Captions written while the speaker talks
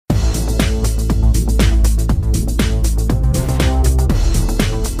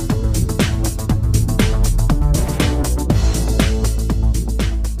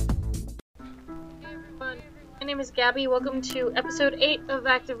Abby. Welcome to episode 8 of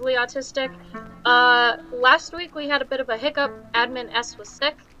Actively Autistic. Last week we had a bit of a hiccup. Admin S was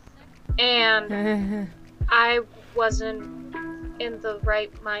sick, and I wasn't in the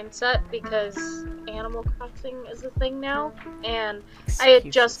right mindset because Animal Crossing is a thing now, and I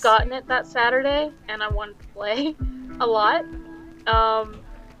had just gotten it that Saturday, and I wanted to play a lot.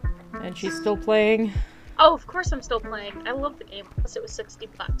 And she's still playing? Oh, of course I'm still playing. I love the game, plus it was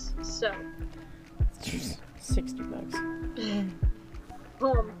 $60, so... $60.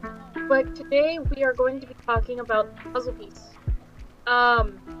 But today we are going to be talking about Puzzle Piece.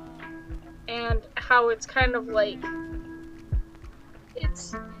 And how it's kind of like...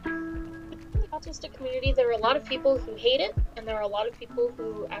 It's... In the autistic community, there are a lot of people who hate it, and there are a lot of people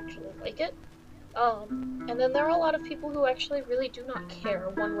who actually like it. And then there are a lot of people who actually really do not care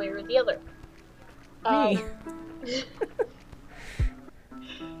one way or the other. Me.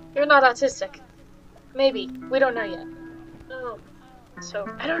 You're not autistic. Maybe. We don't know yet. So,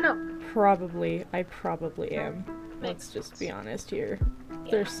 I don't know. I probably am. Let's just be honest here.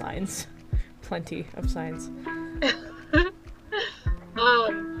 Yeah. There's signs. Plenty of signs.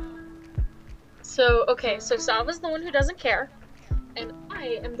 So Sava's the one who doesn't care, and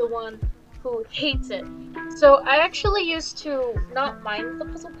I am the one who hates it. So I actually used to not mind the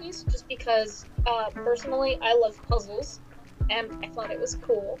puzzle piece, just because, personally, I love puzzles, and I thought it was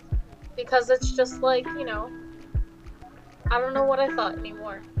cool. Because it's just like, you know, I don't know what I thought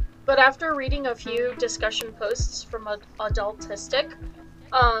anymore. But after reading a few discussion posts from Adultistic,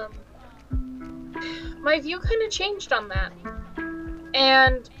 my view kind of changed on that.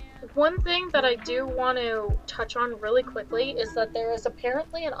 And one thing that I do want to touch on really quickly is that there is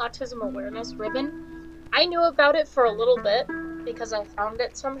apparently an autism awareness ribbon. I knew about it for a little bit because I found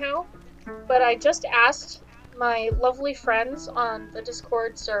it somehow, but I just asked my lovely friends on the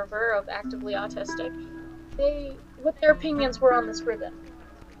Discord server of Actively Autistic what their opinions were on this ribbon.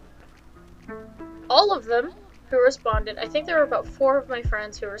 All of them who responded, I think there were about 4 of my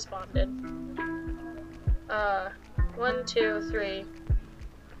friends who responded. 1, 2, 3,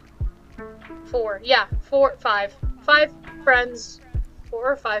 4. Yeah, 5. 5 friends,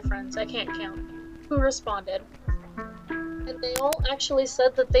 4 or 5 friends, I can't count, who responded. And they all actually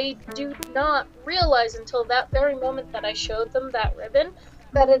said that they do not realize until that very moment that I showed them that ribbon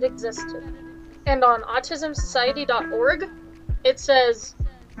that it existed. And on autismsociety.org, it says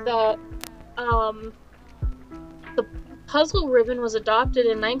that the puzzle ribbon was adopted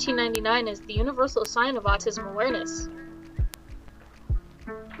in 1999 as the universal sign of autism awareness.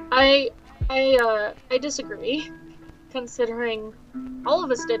 I disagree, considering all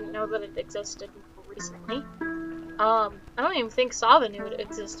of us didn't know that it existed until recently. I don't even think Sava knew it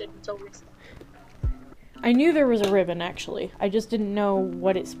existed until recently. I knew there was a ribbon, actually. I just didn't know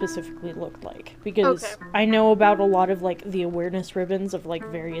what it specifically looked like. Because I know about a lot of, like, the awareness ribbons of, like,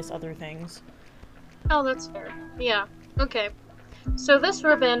 various other things. Oh, that's fair. Yeah. Okay. So this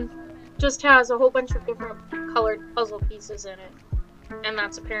ribbon just has a whole bunch of different colored puzzle pieces in it. And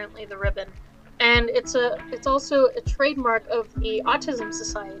that's apparently the ribbon. And it's also a trademark of the Autism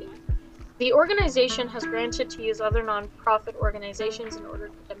Society. The organization has granted to use other non-profit organizations in order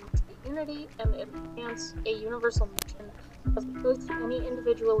to demonstrate unity and enhance a universal mission as opposed to any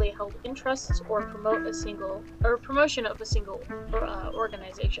individually held interests or promotion of a single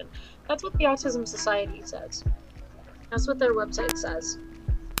organization. That's what the Autism Society says. That's what their website says.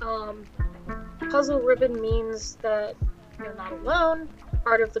 Puzzle ribbon means that you're not alone.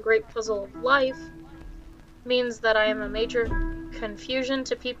 Part of the great puzzle of life means that I am a major confusion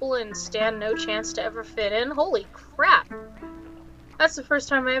to people and stand no chance to ever fit in. Holy crap! That's the first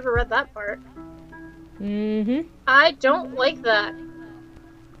time I ever read that part. Mm-hmm. I don't like that.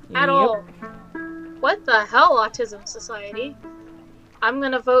 At all. What the hell, Autism Society? I'm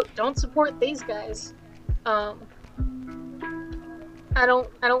gonna vote don't support these guys. I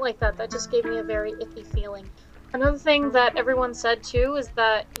don't like that. That just gave me a very icky feeling. Another thing that everyone said too is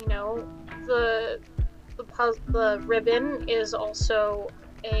that, you know, the ribbon is also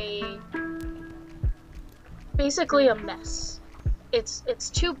basically a mess. It's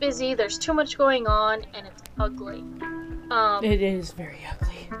too busy, there's too much going on, and it's ugly. It is very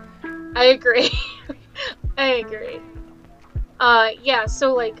ugly. I agree. I agree. Yeah,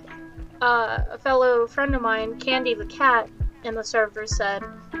 so like, a fellow friend of mine, Candy the Cat, in the server said,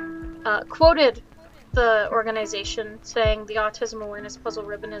 quoted the organization saying the Autism Awareness Puzzle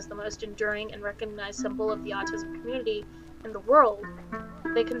Ribbon is the most enduring and recognized symbol of the autism community in the world.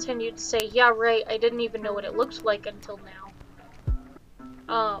 They continued to say, yeah, right, I didn't even know what it looked like until now.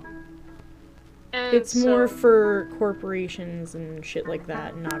 And it's more for corporations and shit like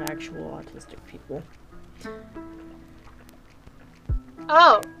that, not actual autistic people.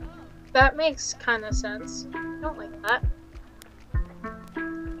 Oh, that makes kind of sense. I don't like that. I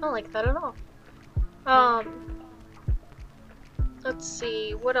don't like that at all. Let's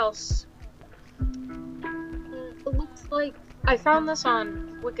see, what else? It looks like I found this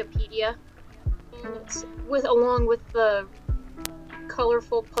on Wikipedia, and it's along with the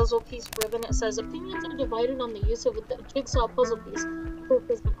colorful puzzle piece ribbon. It says opinions are divided on the use of the jigsaw puzzle piece to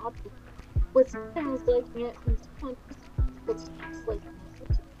represent objects, with some liking it and some disliking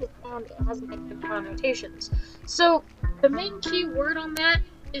it. It's found it has negative connotations. So the main key word on that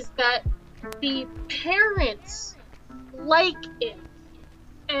is that the parents like it,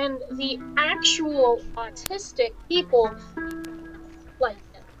 and the actual autistic people like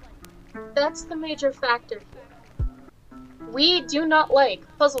it. That's the major factor here. We do not like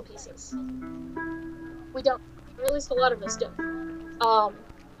puzzle pieces. We don't. Or at least a lot of us don't.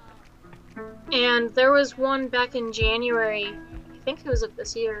 And there was one back in January, I think it was of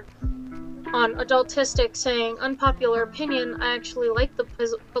this year, on Adultistic saying, unpopular opinion, I actually like the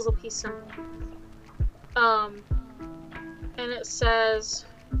puzzle piece symbol. And it says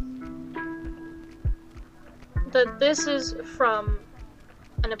that this is from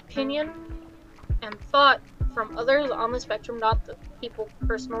an opinion and thought from others on the spectrum, not the people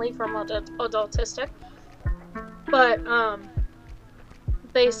personally from Adultistic, but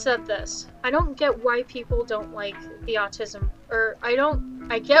they said this: I don't get why people don't like the autism, or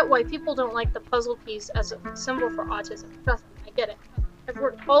I get why people don't like the puzzle piece as a symbol for autism. Trust me, I get it. I've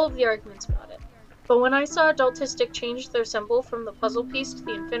worked all of the arguments about it. But when I saw Adultistic change their symbol from the puzzle piece to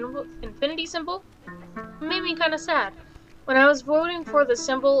the infinity symbol, it made me kind of sad. When I was voting for the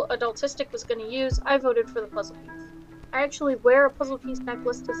symbol Adultistic was going to use, I voted for the puzzle piece. I actually wear a puzzle piece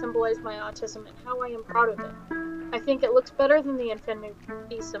necklace to symbolize my autism and how I am proud of it. I think it looks better than the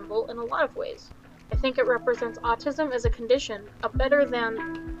infinity symbol in a lot of ways. I think it represents autism as a condition, a better than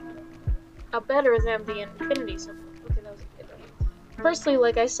the infinity symbol. Okay, that was a good one. Personally,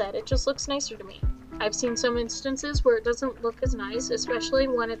 like I said, it just looks nicer to me. I've seen some instances where it doesn't look as nice, especially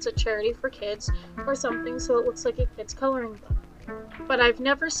when it's a charity for kids or something, so it looks like a kid's coloring book. But I've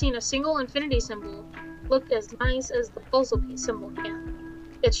never seen a single infinity symbol look as nice as the puzzle piece symbol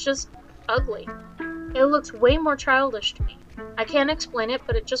can. It's just ugly. It looks way more childish to me. I can't explain it,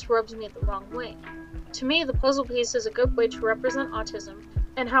 but it just rubs me the wrong way. To me, the puzzle piece is a good way to represent autism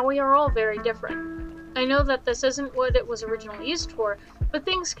and how we are all very different. I know that this isn't what it was originally used for, but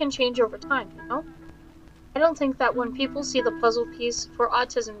things can change over time, you know? I don't think that when people see the puzzle piece for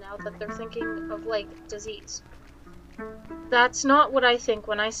autism now that they're thinking of, like, disease. That's not what I think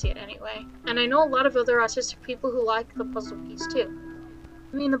when I see it anyway. And I know a lot of other autistic people who like the puzzle piece too.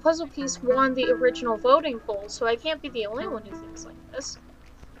 I mean, the puzzle piece won the original voting poll, so I can't be the only one who thinks like this.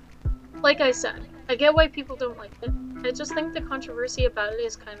 Like I said, I get why people don't like it. I just think the controversy about it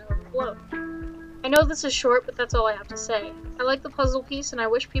is kind of overblown. I know this is short, but that's all I have to say. I like the puzzle piece, and I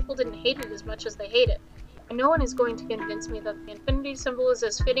wish people didn't hate it as much as they hate it. And no one is going to convince me that the infinity symbol is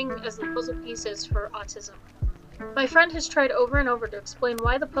as fitting as the puzzle piece is for autism. My friend has tried over and over to explain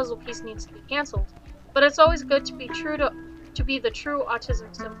why the puzzle piece needs to be cancelled, but it's always good to be the true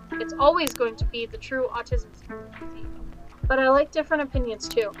autism symbol. It's always going to be the true autism symbol. But I like different opinions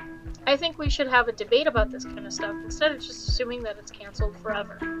too. I think we should have a debate about this kind of stuff instead of just assuming that it's cancelled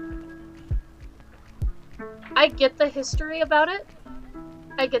forever. I get the history about it.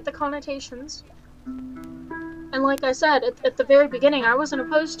 I get the connotations. And like I said, at the very beginning, I wasn't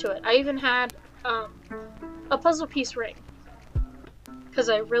opposed to it. I even had a puzzle piece ring, because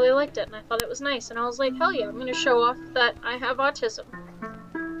I really liked it and I thought it was nice, and I was like, hell yeah, I'm gonna show off that I have autism.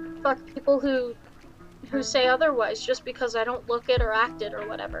 Fuck people who say otherwise just because I don't look it or act it or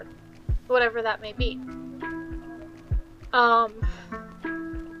whatever that may be.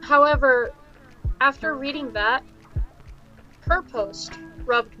 However, after reading that, her post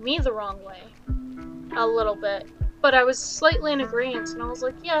rubbed me the wrong way a little bit, but I was slightly in agreement, and I was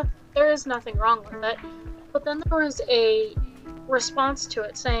like, yeah, there is nothing wrong with it. But then there was a response to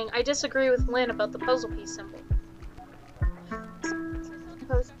it saying, I disagree with Lynn about the puzzle piece symbol. A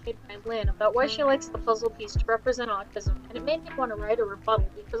post made by Lynn about why she likes the puzzle piece to represent autism, and it made me want to write a rebuttal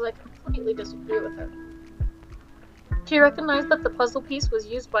because I completely disagree with her. She recognized that the puzzle piece was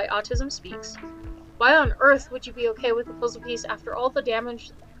used by Autism Speaks. Why on earth would you be okay with the puzzle piece after all the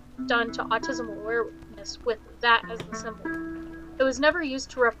damage done to autism awareness with that as the symbol? It was never used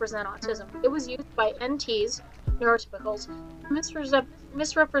to represent autism. It was used by NTs, neurotypicals, to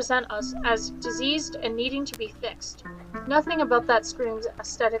misrepresent us as diseased and needing to be fixed. Nothing about that screams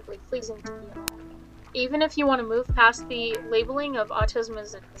aesthetically pleasing to me at all. Even if you want to move past the labeling of autism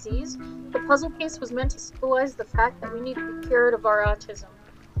as a disease, the puzzle piece was meant to symbolize the fact that we need to be cured of our autism.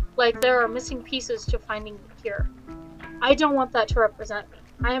 Like there are missing pieces to finding the cure. I don't want that to represent me.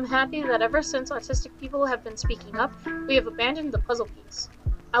 I am happy that ever since autistic people have been speaking up, we have abandoned the puzzle piece.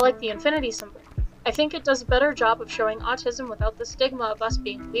 I like the infinity symbol. I think it does a better job of showing autism without the stigma of us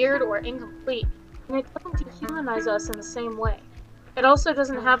being weird or incomplete, and it doesn't dehumanize us in the same way. It also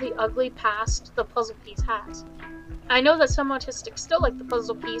doesn't have the ugly past the puzzle piece has. I know that some autistics still like the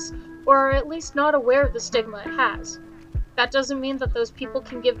puzzle piece, or are at least not aware of the stigma it has. That doesn't mean that those people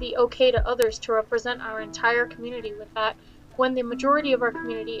can give the okay to others to represent our entire community with that, when the majority of our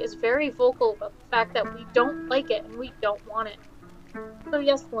community is very vocal about the fact that we don't like it and we don't want it. So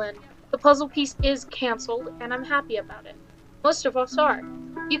yes, Lynn, the puzzle piece is cancelled, and I'm happy about it. Most of us are.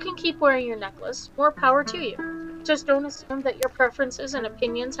 You can keep wearing your necklace, more power to you. Just don't assume that your preferences and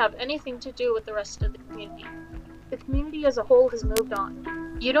opinions have anything to do with the rest of the community. The community as a whole has moved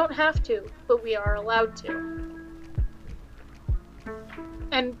on. You don't have to, but we are allowed to.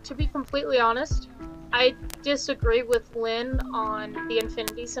 And to be completely honest, I disagree with Lynn on the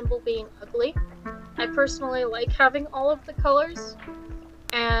infinity symbol being ugly. I personally like having all of the colors,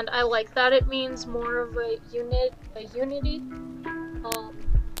 and I like that it means more of a unity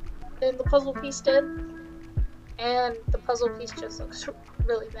than the puzzle piece did. And the puzzle piece just looks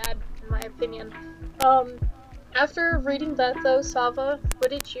really bad, in my opinion. After reading that though, Sava, what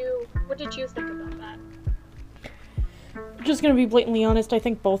did you think about that? Just gonna be blatantly honest, I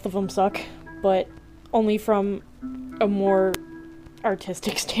think both of them suck, but only from a more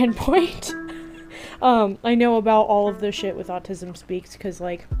artistic standpoint. I know about all of the shit with Autism Speaks, because,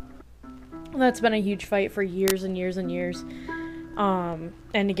 like, that's been a huge fight for years and years and years.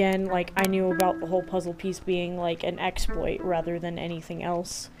 And again, like, I knew about the whole puzzle piece being, like, an exploit rather than anything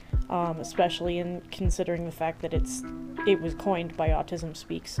else, especially in considering the fact that it was coined by Autism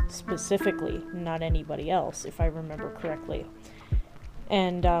Speaks specifically, not anybody else, if I remember correctly.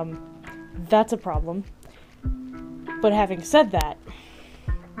 And, that's a problem. But having said that,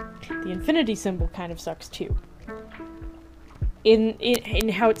 the infinity symbol kind of sucks too. In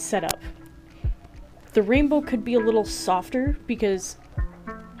how it's set up. The rainbow could be a little softer because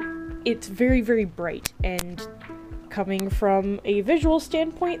it's very, very bright, and coming from a visual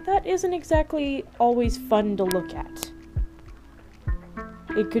standpoint, that isn't exactly always fun to look at.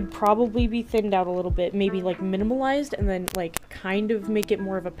 It could probably be thinned out a little bit, maybe like minimalized, and then like kind of make it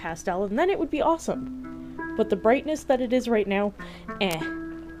more of a pastel, and then it would be awesome. But the brightness that it is right now,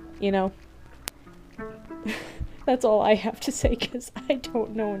 you know? That's all I have to say, because I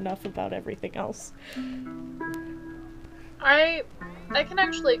don't know enough about everything else. I can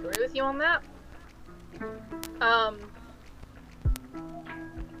actually agree with you on that.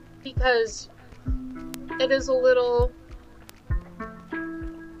 Because it is a little...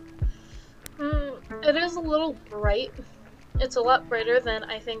 it is a little bright. It's a lot brighter than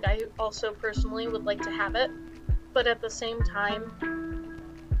I think I also personally would like to have it. But at the same time,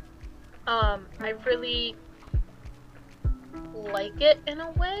 I really like it in a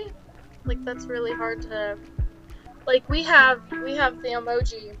way. Like, that's really hard to... Like, we have the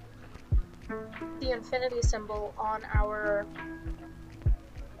emoji, the infinity symbol on our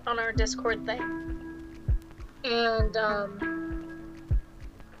Discord thing. And, I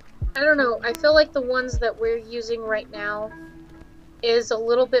don't know, I feel like the ones that we're using right now is a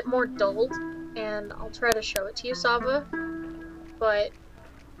little bit more dulled, and I'll try to show it to you, Sava, but,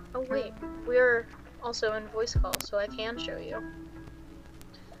 oh wait, we're also in voice call, so I can show you.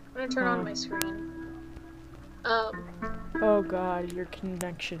 I'm gonna turn on my screen. Oh god, your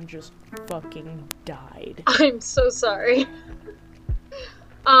connection just fucking died. I'm so sorry.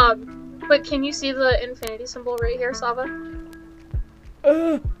 But can you see the infinity symbol right here, Sava?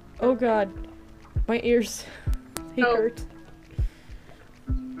 Oh god. My ears. They hurt.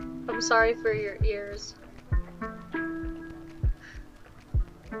 I'm sorry for your ears.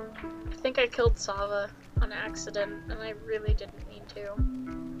 I think I killed Sava on accident, and I really didn't mean to.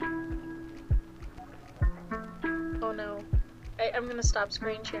 Oh no. I'm gonna stop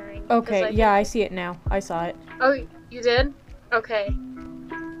screen sharing. Okay, yeah, I see it now. I saw it. Oh, you did? Okay.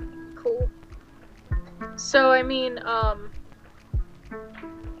 Cool. So, I mean,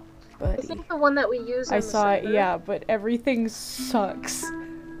 Buddy. I think the one that we use in I the saw it, server... yeah, but everything sucks.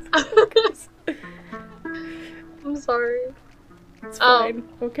 I'm sorry. It's fine.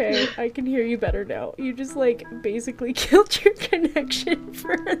 Okay, I can hear you better now. You just, like, basically killed your connection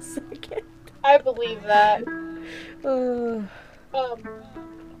for a second. I believe that.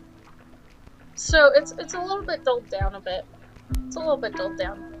 So it's a little bit dulled down a bit. It's a little bit dulled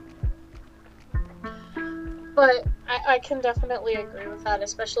down. But I can definitely agree with that,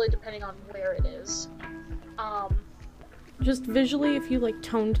 especially depending on where it is. Just visually, if you like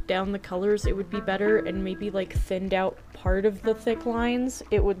toned down the colors, it would be better, and maybe like thinned out part of the thick lines,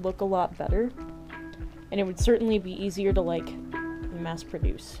 it would look a lot better. And it would certainly be easier to like mass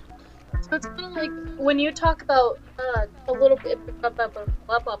produce. So it's kind of like when you talk about a little bit about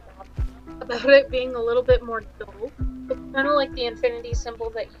it being a little bit more dull. It's kind of like the infinity symbol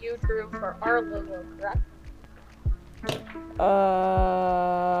that you drew for our logo, correct? I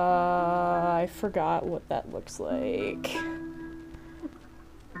forgot what that looks like.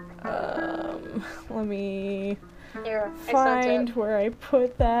 Let me Here, find where I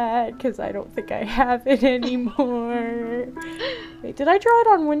put that, because I don't think I have it anymore. Wait, did I draw it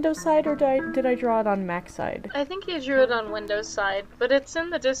on Windows side, or did I draw it on Mac side? I think you drew it on Windows side, but it's in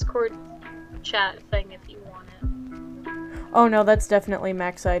the Discord chat thing if you want it. Oh no, that's definitely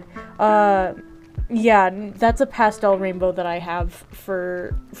Mac side. Yeah, that's a pastel rainbow that I have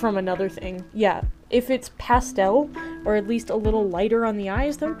from another thing. Yeah, if it's pastel, or at least a little lighter on the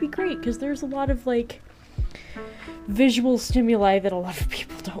eyes, that would be great, because there's a lot of, like, visual stimuli that a lot of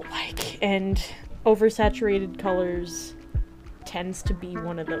people don't like, and oversaturated colors tends to be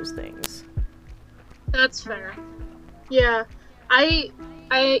one of those things. That's fair. Yeah, I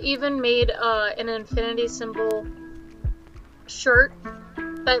even made an infinity symbol shirt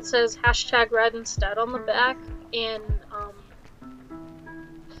that says #red instead on the back in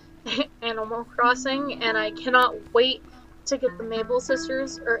Animal Crossing, and I cannot wait to get the Able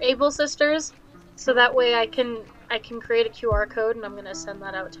Sisters, so that way I can create a QR code, and I'm gonna send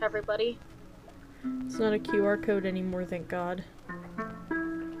that out to everybody. It's not a QR code anymore, thank God.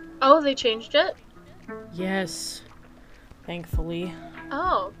 Oh, they changed it? Yes, thankfully.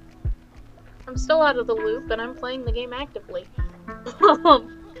 Oh. I'm still out of the loop, and I'm playing the game actively.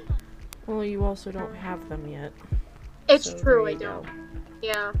 Well, you also don't have them yet. It's so true, I there you don't. go.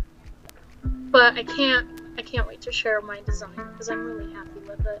 Yeah. But I can't wait to share my design, because I'm really happy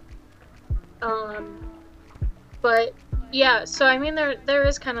with it. But, yeah, so I mean, there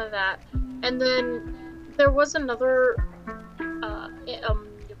is kind of that. And then there was another,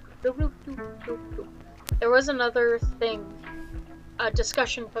 thing, a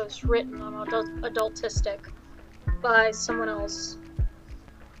discussion post written on Adultistic by someone else.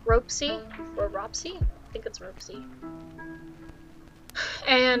 Ropsy? Or Ropsy? I think it's Ropsy.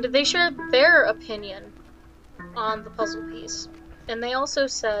 And they shared their opinion on the puzzle piece. And they also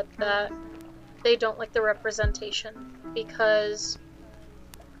said that they don't like the representation because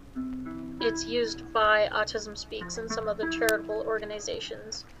it's used by Autism Speaks and some other charitable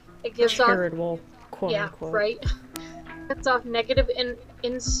organizations. It gives charitable, quote yeah, unquote. Right. It's off negative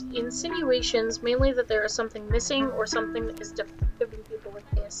insinuations, mainly that there is something missing or something that is defective in people with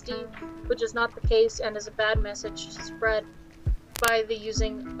ASD, which is not the case and is a bad message to spread by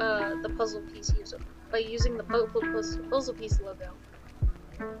using the puzzle piece puzzle piece logo.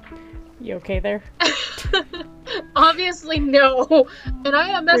 You okay there? Obviously no, and I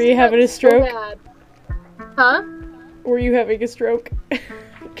am messing Were you having up a stroke? So bad. Huh? Were you having a stroke?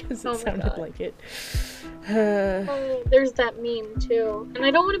 Because it Oh my sounded God. like it. Oh, there's that meme too, and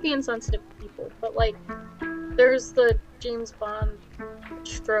I don't want to be insensitive to people, but like, there's the James Bond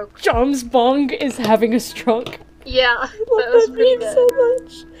stroke. James Bond is having a stroke. Yeah, I that love was that pretty meme good. so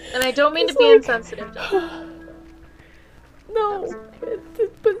much. And I don't mean to It's be like- insensitive to No, but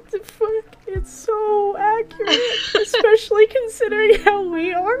the fuck, it's so accurate, especially considering how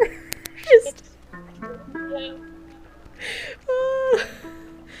we are. Just, yeah.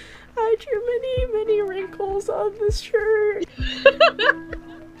 I drew many wrinkles on this shirt.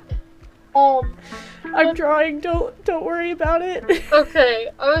 I'm drawing. Don't worry about it. Okay,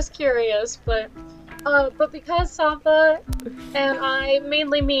 I was curious, but because Safa and I,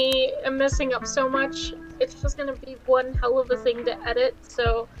 mainly me, am messing up so much, it's just gonna be one hell of a thing to edit,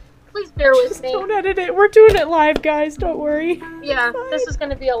 so please bear with Just me. don't edit it. We're doing it live, guys. Don't worry. Yeah, It's this fine. is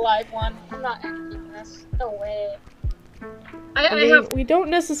gonna be a live one. I'm not editing this. No way. I mean, have we don't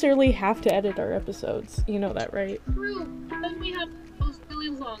necessarily have to edit our episodes. You know that, right? proof. Then we have those really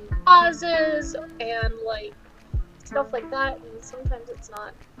long pauses and like stuff like that, and sometimes it's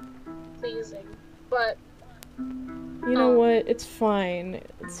not pleasing. But You know what? It's fine.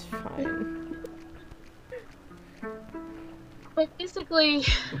 It's fine. basically,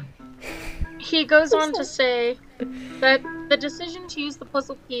 he goes on to say that the decision to use the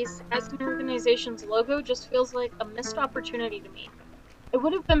puzzle piece as an organization's logo just feels like a missed opportunity to me. It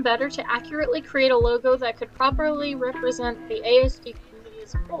would have been better to accurately create a logo that could properly represent the ASD community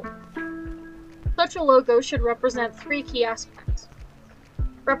as a whole. Such a logo should represent three key aspects.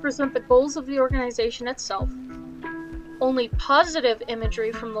 Represent the goals of the organization itself, only positive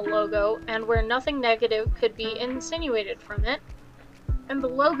imagery from the logo and where nothing negative could be insinuated from it, and the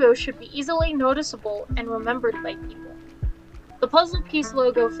logo should be easily noticeable and remembered by people. The puzzle piece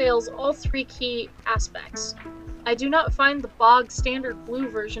logo fails all three key aspects. I do not find the bog standard blue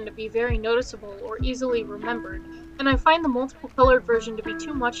version to be very noticeable or easily remembered, and I find the multiple colored version to be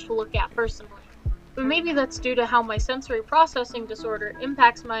too much to look at personally. But maybe that's due to how my sensory processing disorder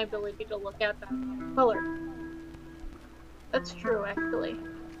impacts my ability to look at that color. That's true, actually.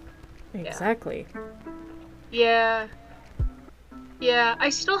 Exactly. Yeah. Yeah, I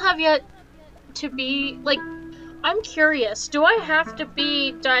still have yet to be, like, I'm curious, do I have to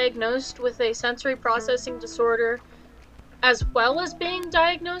be diagnosed with a sensory processing disorder as well as being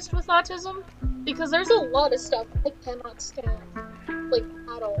diagnosed with autism? Because there's a lot of stuff I cannot stand, like,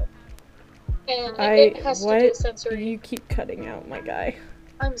 at all. And it has to do with sensory. You keep cutting out, my guy.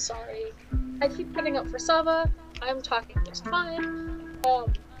 I'm sorry. I keep cutting out for Sava. I'm talking just fine.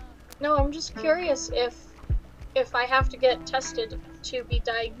 No, I'm just curious if I have to get tested to be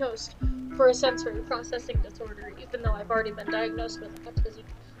diagnosed for a sensory processing disorder, even though I've already been diagnosed with autism,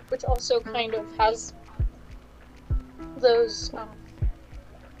 which also kind of has those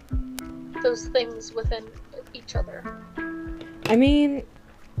things within each other. I mean,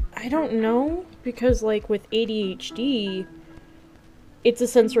 I don't know, because, like, with ADHD, it's a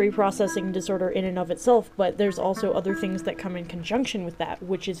sensory processing disorder in and of itself, but there's also other things that come in conjunction with that,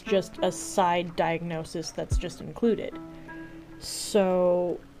 which is just a side diagnosis that's just included.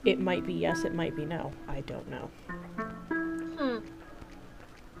 So, it might be yes, it might be no. I don't know.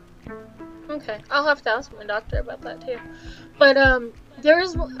 Okay, I'll have to ask my doctor about that too. But,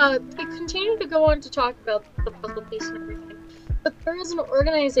 they continue to go on to talk about the puzzle piece and everything. But there is an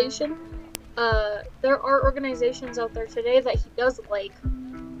organization, there are organizations out there today that he does like.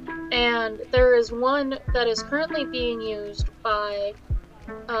 And there is one that is currently being used by,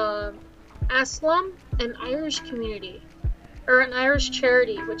 Aslam, an Irish community. Or an Irish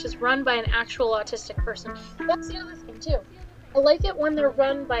charity, which is run by an actual autistic person. That's the other thing, too. I like it when they're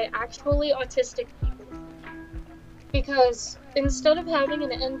run by actually autistic people. Because instead of having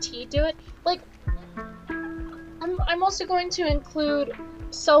an NT do it, like, I'm also going to include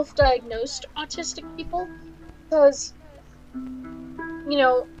self-diagnosed autistic people, because, you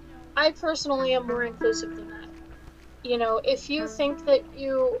know, I personally am more inclusive than that. You know, if you think that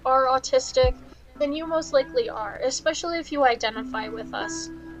you are autistic, then you most likely are, especially if you identify with us,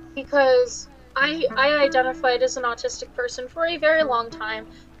 because I identified as an autistic person for a very long time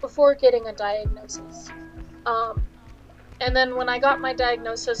before getting a diagnosis. And then when I got my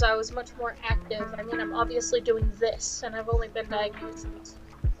diagnosis, I was much more active. I mean, I'm obviously doing this, and I've only been diagnosed since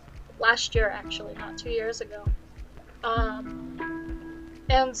last year, actually, not 2 years ago.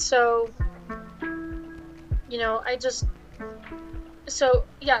 And so, you know, so,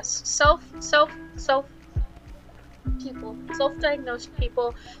 yes, people, self-diagnosed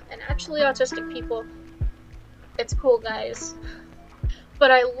people, and actually autistic people, it's cool, guys.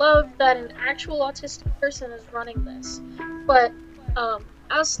 But I love that an actual autistic person is running this. But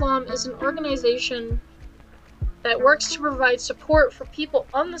Aslam is an organization that works to provide support for people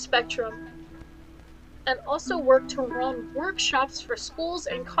on the spectrum, and also work to run workshops for schools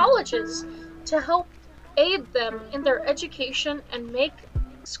and colleges to help aid them in their education and make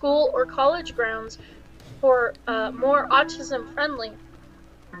school or college grounds for more autism friendly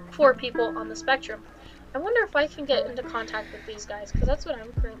for people on the spectrum. I wonder if I can get into contact with these guys, because that's what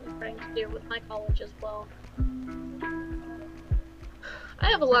I'm currently trying to do with my college as well. I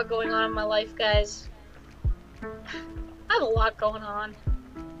have a lot going on in my life, guys. I have a lot going on.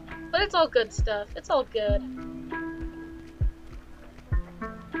 But it's all good stuff. It's all good.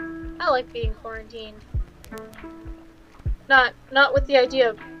 I like being quarantined. Not with the idea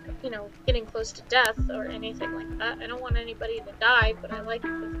of, you know, getting close to death or anything like that. I don't want anybody to die, but I like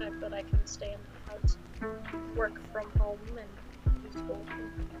the fact that I can stay in the house, work from home, and do school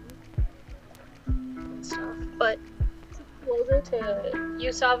from home and stuff. But logo to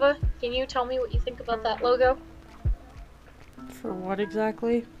you, Sava. Can you tell me what you think about that logo? For what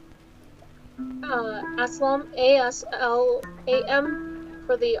exactly? Aslam, ASLAM,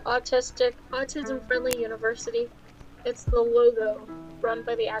 for the Autism Friendly University. It's the logo run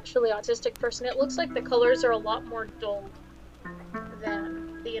by the actually autistic person. It looks like the colors are a lot more dull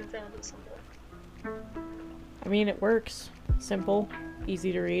than the infinity symbol. I mean, it works. Simple,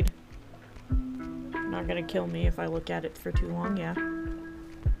 easy to read. Not gonna kill me if I look at it for too long, yeah.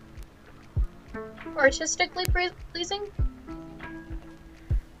 Artistically pleasing?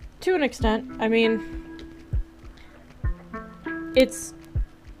 To an extent. I mean, it's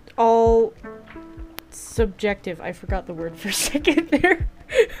all subjective. I forgot the word for a second there.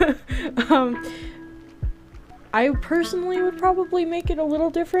 I personally would probably make it a little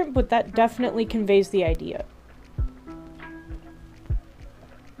different, but that definitely conveys the idea.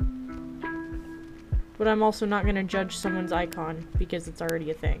 But I'm also not gonna judge someone's icon because it's already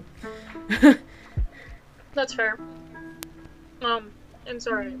a thing. That's fair. I'm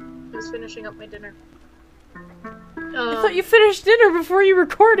sorry. I was finishing up my dinner. I thought you finished dinner before you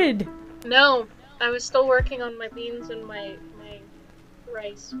recorded! No, I was still working on my beans and my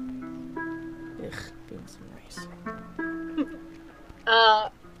rice. Ugh, beans and rice.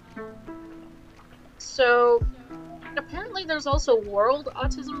 So, apparently there's also World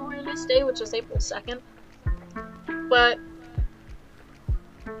Autism Awareness Day, which is April 2nd. But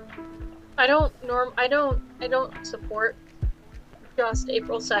I don't support just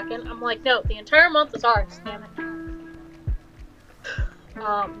April 2nd. I'm like, no, the entire month is ours, damn it.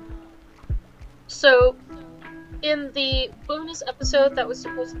 So in the bonus episode that was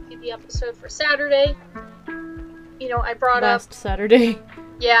supposed to be the episode for Saturday, you know, I brought up last Saturday,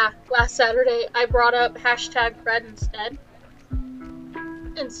 I brought up #red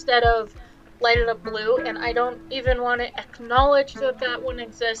instead of Light It Up Blue, and I don't even want to acknowledge that one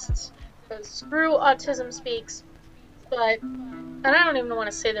exists, because screw Autism Speaks, and I don't even want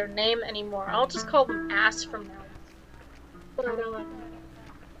to say their name anymore. I'll just call them ass from now on.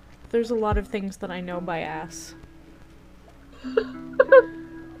 There's a lot of things that I know by ass. Do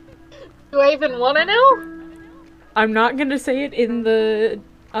I even want to know? I'm not gonna say it in the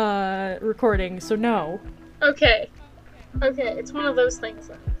recording, so no. Okay, it's one of those things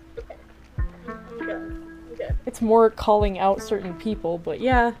then. Okay. I'm good. It's more calling out certain people, but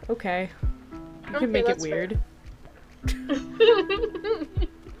yeah, okay. You can make it weird. I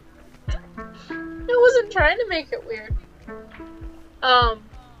wasn't trying to make it weird.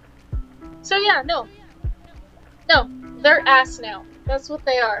 So yeah, no, they're ass now. That's what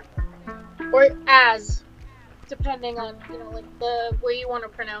they are. Or as, depending on, you know, like the way you want to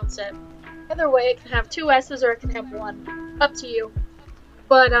pronounce it. Either way, it can have 2 S's or it can have 1. Up to you.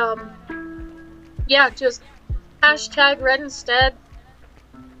 But, yeah, just #red instead.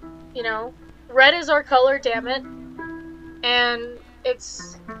 You know, red is our color, damn it. And it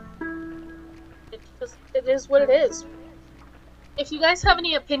is what it is. If you guys have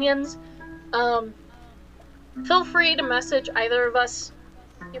any opinions, feel free to message either of us.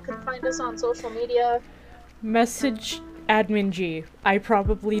 You can find us on social media. Message Admin G. I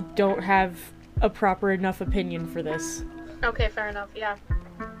probably don't have a proper enough opinion for this. Okay, fair enough, yeah.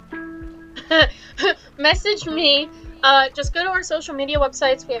 Message me. Just go to our social media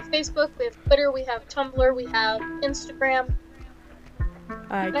websites. We have Facebook, we have Twitter, we have Tumblr, we have Instagram.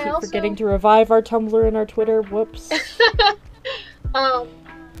 I keep forgetting to revive our Tumblr and our Twitter. Whoops.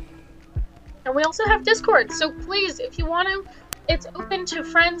 And we also have Discord, so please, if you want to, it's open to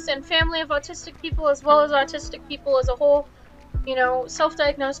friends and family of autistic people as well as autistic people as a whole, you know,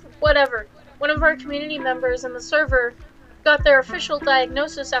 self-diagnosed, whatever. One of our community members in the server got their official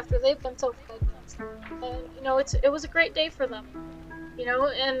diagnosis after they've been self-diagnosed. And, you know, it was a great day for them. You know,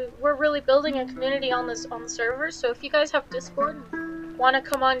 and we're really building a community on the server, so if you guys have Discord and want to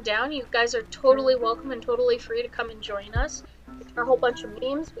come on down, you guys are totally welcome and totally free to come and join us. We do a whole bunch of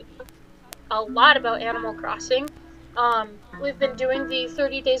memes. We talk a lot about Animal Crossing. We've been doing the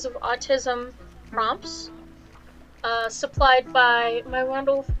 30 Days of Autism prompts, supplied by my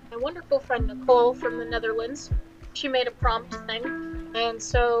wonderful friend Nicole from the Netherlands. She made a prompt thing, and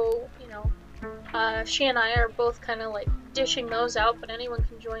so, you know, she and I are both kind of like dishing those out, but anyone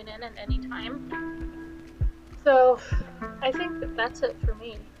can join in at any time. So, I think that's it for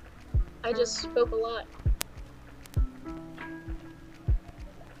me. I just spoke a lot.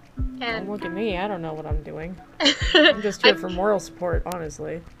 And don't look at me, I don't know what I'm doing. I'm just here for moral support,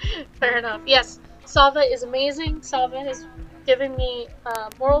 honestly. Fair enough. Yes, Sava is amazing. Sava has given me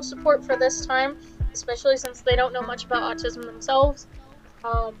moral support for this time, especially since they don't know much about autism themselves.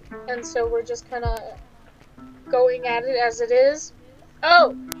 And so we're just kind of going at it as it is.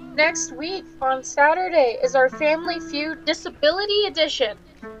 Oh, next week on Saturday is our Family Feud Disability Edition.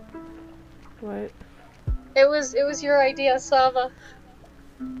 What? It was your idea, Sava.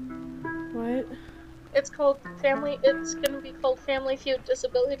 What? It's gonna be called Family Feud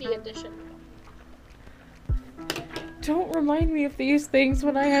Disability Edition. Don't remind me of these things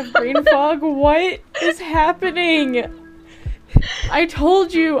when I have brain fog. What is happening? I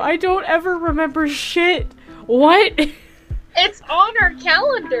told you, I don't ever remember shit. What? It's on our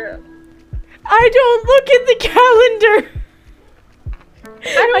calendar. I don't look at the calendar.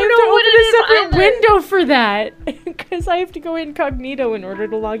 I don't know what it is I have to open a separate window for that. Because I have to go incognito in order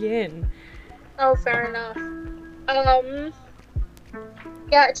to log in. Oh, fair enough. Um,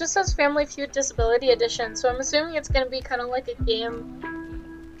 yeah, it just says Family Feud Disability Edition, so I'm assuming it's gonna be kind of like a game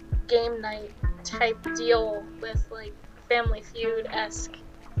night type deal with like Family Feud-esque I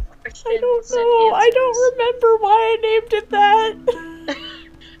don't questions and know. I answers. don't remember why I named it that.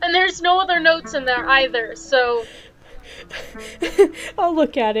 And there's no other notes in there either, so I'll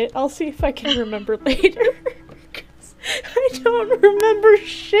look at it. I'll see if I can remember later. 'Cause I don't remember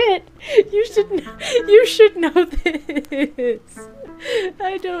shit. You should know this.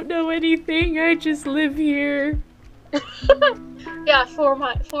 I don't know anything. I just live here. yeah, 4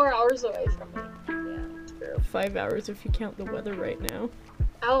 hours away from me. Yeah, true. 5 hours if you count the weather right now.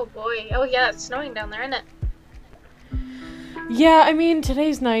 Oh boy. Oh yeah, it's snowing down there, isn't it? Yeah, I mean,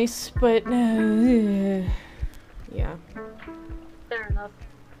 today's nice, but yeah. Fair enough.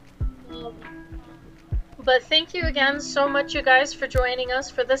 But thank you again so much, you guys, for joining us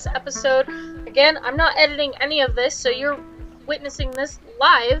for this episode. Again, I'm not editing any of this, so you're witnessing this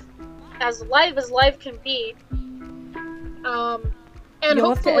live as live can be. And You'll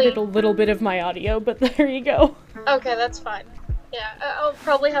hopefully, have to edit a little bit of my audio, but there you go. okay, that's fine. Yeah, I'll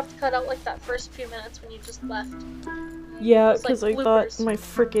probably have to cut out like that first few minutes when you just left. Yeah, It's like because I thought bloopers. my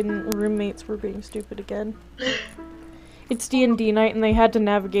freaking roommates were being stupid again. It's D&D night, and they had to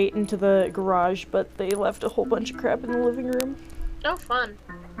navigate into the garage, but they left a whole bunch of crap in the living room. Oh, fun.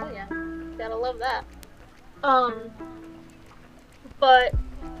 Oh yeah, gotta love that. But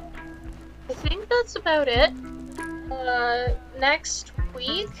I think that's about it. Next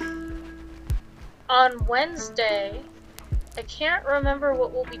week on Wednesday, I can't remember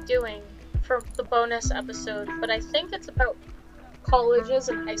what we'll be doing for the bonus episode, but I think it's about colleges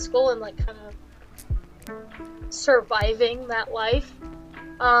and high school and like kind of surviving that life.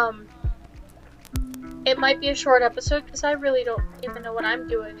 It might be a short episode because I really don't even know what I'm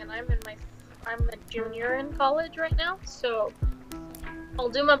doing, and I'm a junior in college right now, so I'll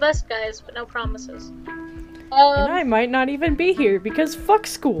do my best, guys, but no promises. And I might not even be here, because fuck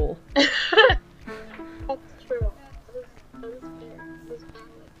school. That's true. That is fair. That is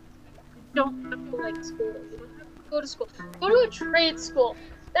valid. You don't have to like school. You don't have to go to school. Go to a trade school.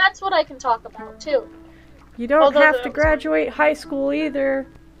 That's what I can talk about, too. You don't Although have those- to graduate high school either.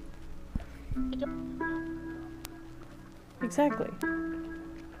 You don't- Exactly.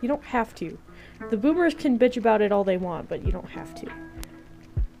 You don't have to. The boomers can bitch about it all they want, but you don't have to.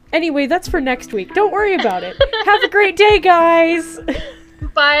 Anyway, that's for next week. Don't worry about it. Have a great day, guys!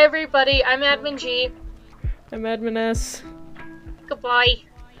 Bye, everybody. I'm Admin G. I'm Admin S. Goodbye.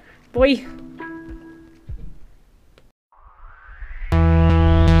 Boy.